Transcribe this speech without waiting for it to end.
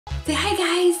Say hi,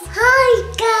 guys.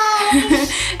 Hi,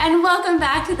 guys. And welcome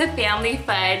back to the Family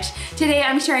Fudge. Today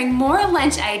I'm sharing more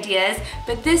lunch ideas,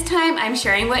 but this time I'm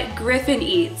sharing what Griffin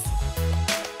eats.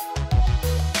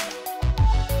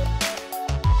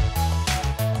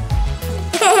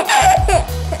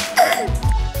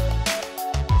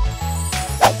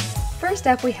 First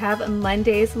up, we have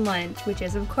Monday's lunch, which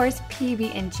is of course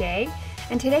PB&J.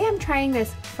 And today I'm trying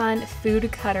this fun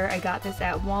food cutter. I got this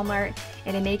at Walmart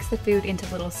and it makes the food into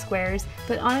little squares,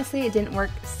 but honestly it didn't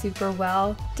work super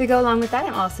well. To go along with that,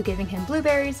 I'm also giving him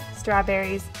blueberries,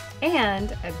 strawberries,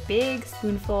 and a big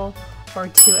spoonful or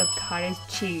two of cottage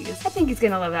cheese. I think he's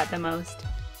gonna love that the most.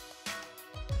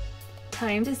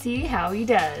 Time to see how he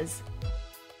does.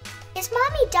 Is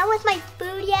Mommy done with my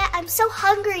food yet? I'm so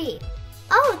hungry.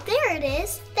 Oh, there it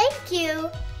is. Thank you.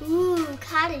 Ooh,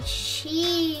 cottage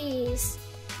cheese.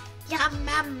 Yum,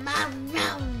 yum, yum,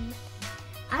 yum.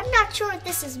 I'm not sure what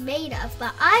this is made of,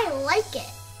 but I like it.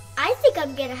 I think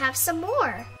I'm gonna have some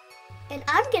more. And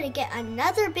I'm gonna get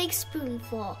another big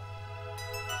spoonful.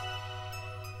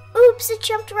 Oops, it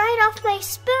jumped right off my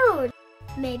spoon.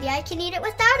 Maybe I can eat it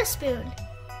without a spoon.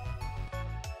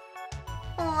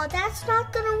 Oh, that's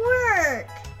not gonna work.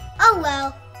 Oh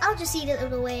well, I'll just eat it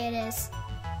the way it is.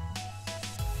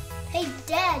 Hey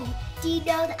Daddy, do you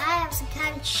know that I have some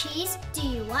cottage cheese? Do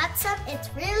you want some? It's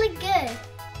really good.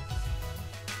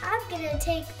 I'm gonna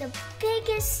take the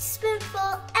biggest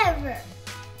spoonful ever.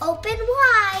 Open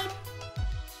wide.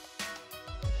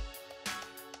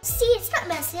 See, it's not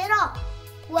messy at all.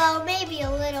 Well, maybe a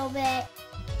little bit.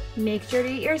 Make sure to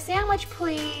eat your sandwich,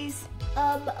 please.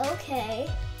 Okay.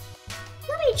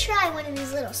 Let me try one of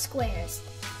these little squares.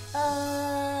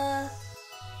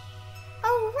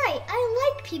 Oh right,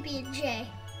 I like PB&J.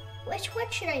 Which one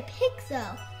should I pick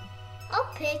though?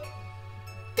 I'll pick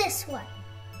this one.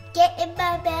 Get in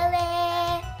my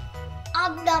belly.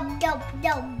 Nom nom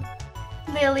nom.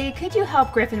 Lily, could you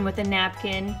help Griffin with a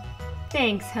napkin?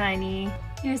 Thanks, honey.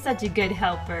 You're such a good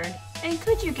helper. And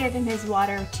could you give him his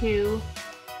water too?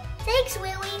 Thanks,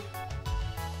 Willie.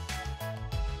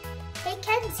 Hey,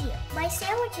 Kenzie, my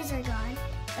sandwiches are gone,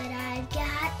 but I've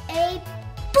got a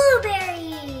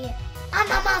blueberry.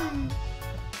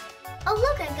 Oh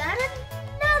look, I got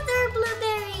another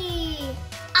blueberry.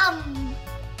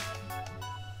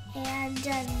 And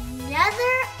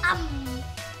another,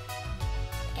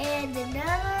 and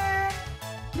another.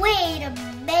 Wait a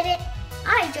minute,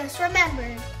 I just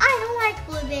remembered. I don't like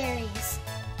blueberries.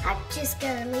 I'm just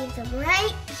gonna leave them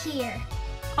right here.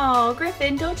 Oh,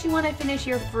 Griffin, don't you want to finish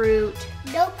your fruit?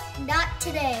 Nope, not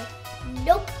today.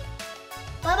 Nope.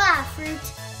 Bye-bye, fruit.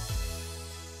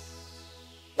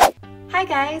 Hi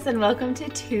guys, and welcome to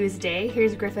Tuesday.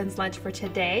 Here's Griffin's lunch for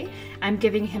today. I'm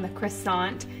giving him a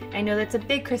croissant. I know that's a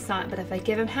big croissant, but if I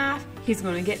give him half, he's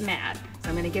going to get mad. So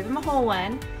I'm going to give him a whole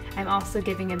one. I'm also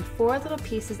giving him 4 little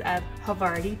pieces of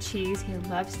Havarti cheese. He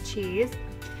loves cheese.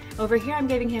 Over here I'm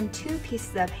giving him 2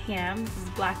 pieces of ham. This is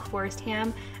Black Forest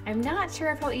ham. I'm not sure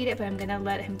if he'll eat it, but I'm going to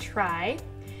let him try.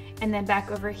 And then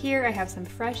back over here I have some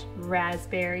fresh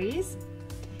raspberries.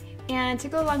 And to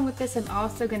go along with this, I'm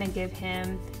also going to give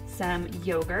him some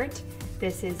yogurt.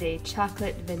 This is a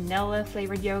chocolate vanilla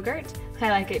flavored yogurt. I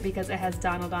like it because it has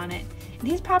Donald on it. And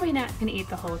he's probably not going to eat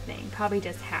the whole thing, probably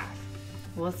just half.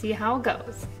 We'll see how it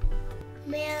goes.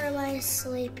 Man, am I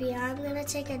sleepy. I'm gonna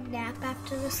take a nap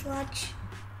after this lunch.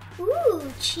 Ooh,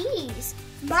 cheese.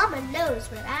 Mama knows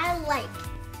what I like.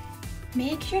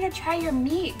 Make sure to try your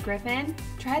meat, Griffin.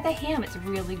 Try the ham, it's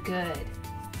really good.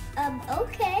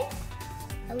 Okay.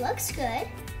 It looks good.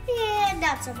 And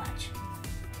not so much.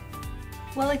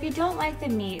 Well, if you don't like the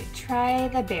meat, try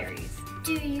the berries.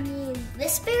 Do you mean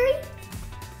this berry?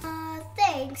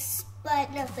 Thanks, but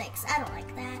no thanks. I don't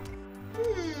like that.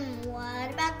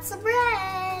 What about some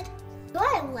bread? Do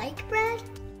I like bread?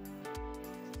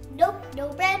 Nope,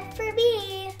 no bread for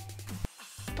me.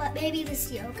 But maybe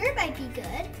this yogurt might be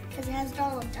good, because it has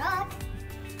Donald Duck.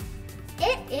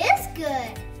 It is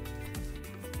good.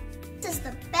 This is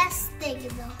the best thing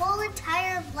in the whole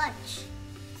entire lunch.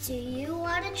 Do you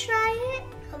want to try it?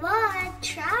 Come on,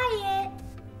 try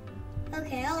it.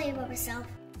 Okay, I'll eat it by myself.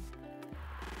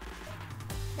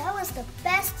 That was the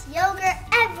best yogurt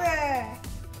ever.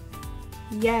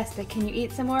 Yes, but can you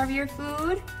eat some more of your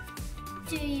food?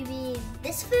 Do you mean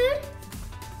this food?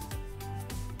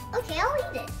 Okay, I'll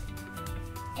eat it.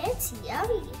 It's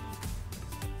yummy.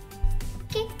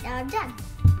 Okay, now I'm done.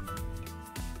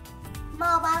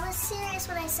 Mom, I was serious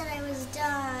when I said I was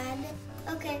done.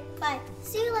 Okay, bye.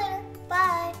 See you later.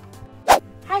 Bye.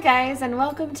 Hi guys, and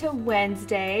welcome to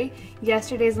Wednesday.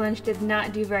 Yesterday's lunch did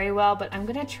not do very well, but I'm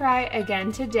gonna try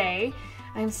again today.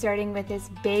 I'm starting with this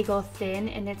bagel thin,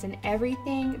 and it's an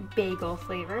everything bagel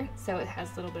flavor. So it has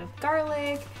a little bit of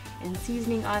garlic and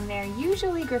seasoning on there.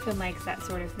 Usually Griffin likes that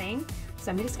sort of thing.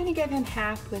 So I'm just gonna give him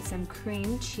half with some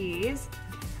cream cheese.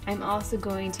 I'm also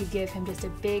going to give him just a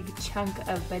big chunk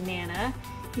of banana.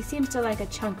 He seems to like a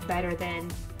chunk better than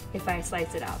if I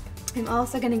slice it up. I'm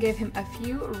also gonna give him a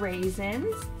few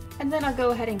raisins, and then I'll go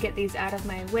ahead and get these out of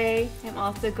my way. I'm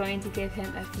also going to give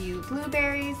him a few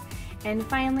blueberries, and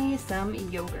finally some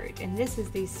yogurt. And this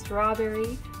is the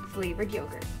strawberry flavored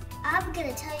yogurt. I'm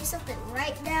gonna tell you something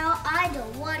right now. I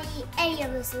don't want to eat any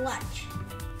of this lunch.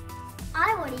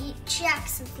 I want to eat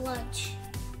Jackson's lunch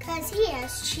because he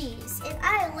has cheese, and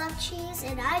I love cheese,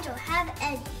 and I don't have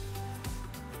any.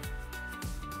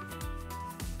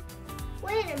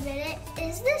 Wait a minute,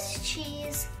 is this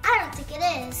cheese? I don't think it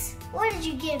is. What did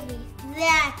you give me?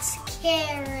 That's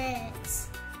carrots.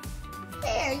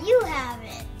 There, you have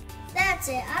it. That's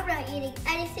it, I'm not eating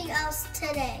anything else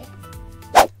today.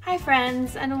 Hi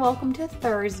friends, and welcome to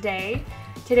Thursday.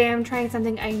 Today I'm trying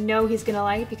something I know he's gonna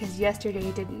like because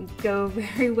yesterday didn't go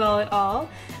very well at all.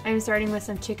 I'm starting with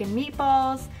some chicken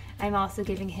meatballs. I'm also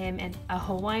giving him a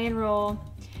Hawaiian roll,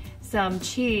 some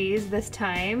cheese this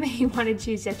time. He wanted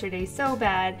cheese yesterday so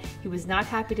bad, he was not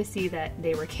happy to see that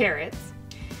they were carrots.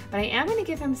 But I am gonna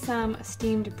give him some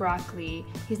steamed broccoli.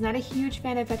 He's not a huge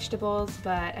fan of vegetables,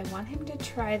 but I want him to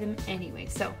try them anyway,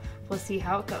 so we'll see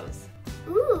how it goes.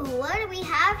 Ooh, what do we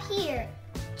have here?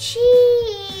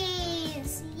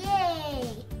 Cheese!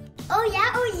 Yay!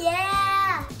 Oh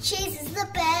yeah! Cheese is the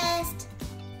best!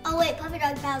 Oh wait, Puppy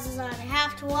Dog Pals is on. I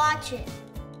have to watch it.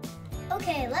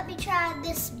 Okay, let me try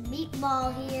this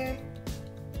meatball here.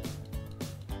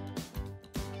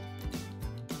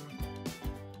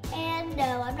 And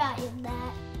no, I'm not eating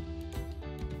that.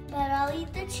 But I'll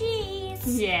eat the cheese.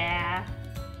 Yeah.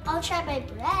 I'll try my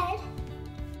bread.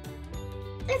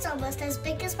 It's almost as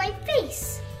big as my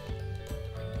face.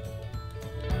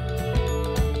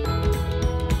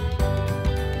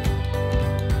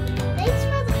 Thanks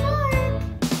for the fork.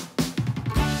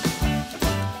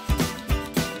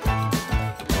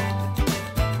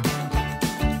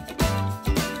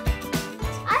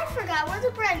 I forgot where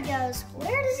the bread goes.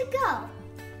 Where does it go?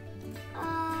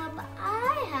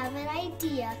 I have an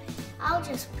idea. I'll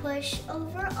just push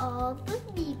over all the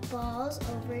meatballs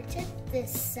over to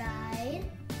this side.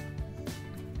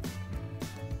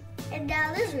 And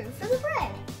now there's room for the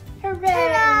bread. Hooray!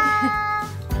 Ta-da!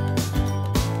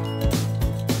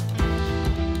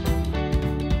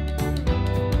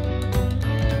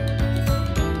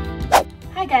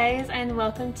 Hi guys, and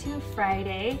welcome to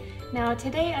Friday. Now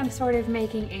today I'm sort of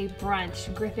making a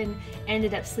brunch. Griffin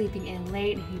ended up sleeping in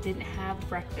late and he didn't have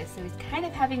breakfast, so he's kind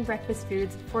of having breakfast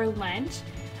foods for lunch.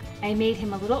 I made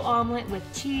him a little omelet with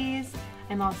cheese.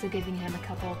 I'm also giving him a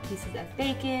couple pieces of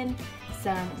bacon,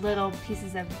 some little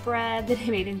pieces of bread that I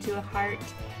made into a heart,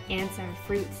 and some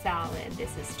fruit salad.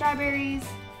 This is strawberries,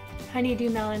 honeydew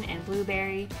melon, and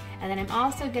blueberry. And then I'm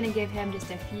also going to give him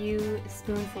just a few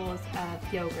spoonfuls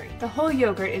of yogurt. The whole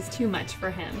yogurt is too much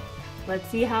for him. Let's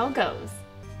see how it goes.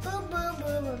 Boom, boom,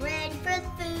 boom, we're ready for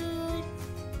food.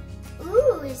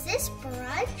 Ooh, is this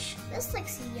brunch? This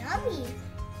looks yummy.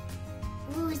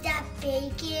 Ooh, is that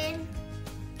bacon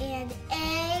and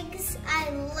eggs? I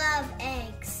love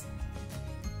eggs.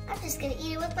 I'm just gonna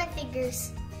eat it with my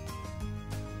fingers.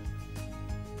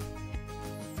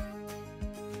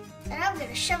 And I'm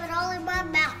gonna shove it all in my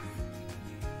mouth.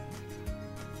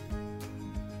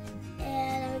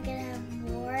 And I'm gonna have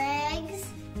more eggs.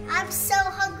 I'm so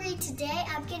hungry today,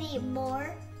 I'm gonna eat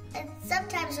more. And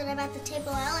sometimes when I'm at the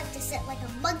table, I like to sit like a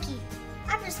monkey.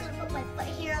 I'm just gonna put my foot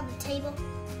here on the table.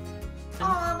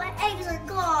 Oh, my eggs are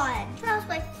gone. That was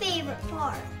my favorite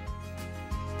part.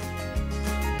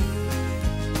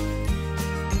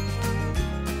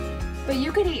 But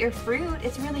you could eat your fruit,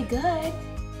 it's really good.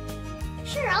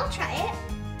 Sure, I'll try it.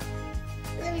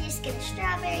 Let me just get a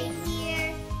strawberry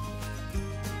here.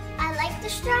 I like the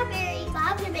strawberry, but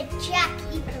I'm gonna make Jack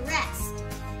eat the rest.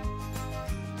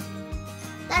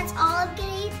 That's all I'm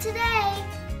gonna eat today.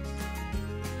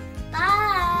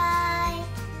 Bye.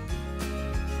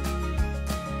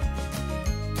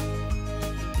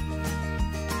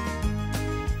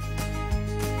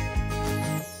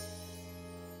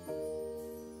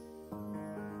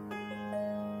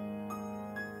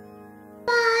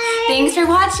 Bye. Thanks for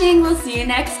watching. We'll see you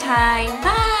next time.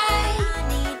 Bye.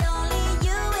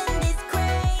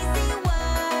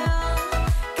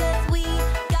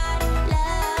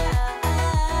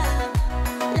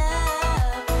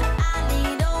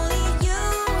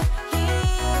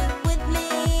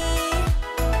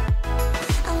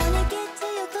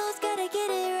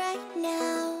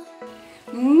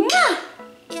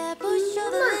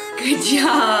 Good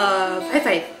job. High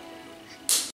five.